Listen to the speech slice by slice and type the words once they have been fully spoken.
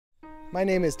My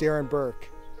name is Darren Burke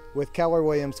with Keller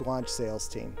Williams Launch Sales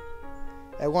Team.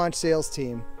 At Launch Sales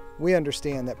Team, we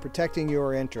understand that protecting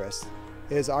your interests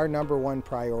is our #1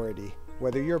 priority,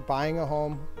 whether you're buying a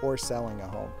home or selling a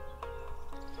home.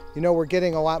 You know, we're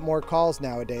getting a lot more calls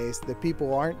nowadays that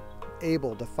people aren't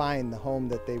able to find the home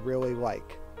that they really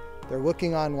like. They're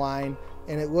looking online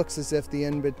and it looks as if the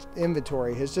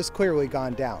inventory has just clearly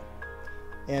gone down.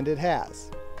 And it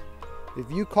has.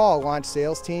 If you call Launch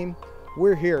Sales Team,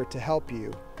 we're here to help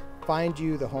you find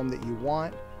you the home that you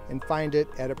want and find it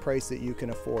at a price that you can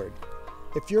afford.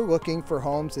 If you're looking for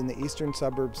homes in the eastern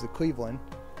suburbs of Cleveland,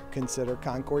 consider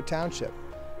Concord Township.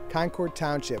 Concord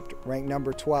Township ranked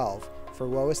number 12 for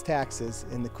lowest taxes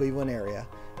in the Cleveland area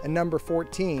and number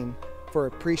 14 for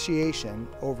appreciation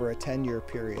over a 10-year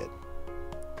period.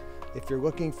 If you're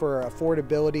looking for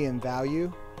affordability and value,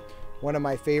 one of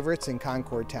my favorites in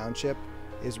Concord Township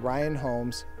is Ryan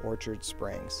Homes Orchard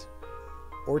Springs.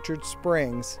 Orchard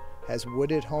Springs has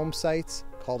wooded home sites,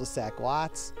 cul-de-sac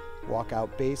lots,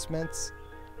 walkout basements,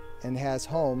 and has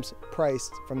homes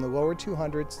priced from the lower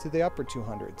 200s to the upper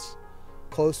 200s.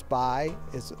 Close by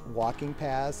is walking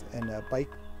paths and a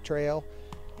bike trail,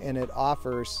 and it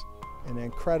offers an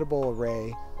incredible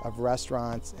array of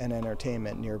restaurants and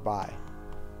entertainment nearby.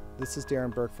 This is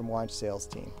Darren Burke from Launch Sales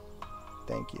Team.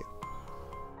 Thank you.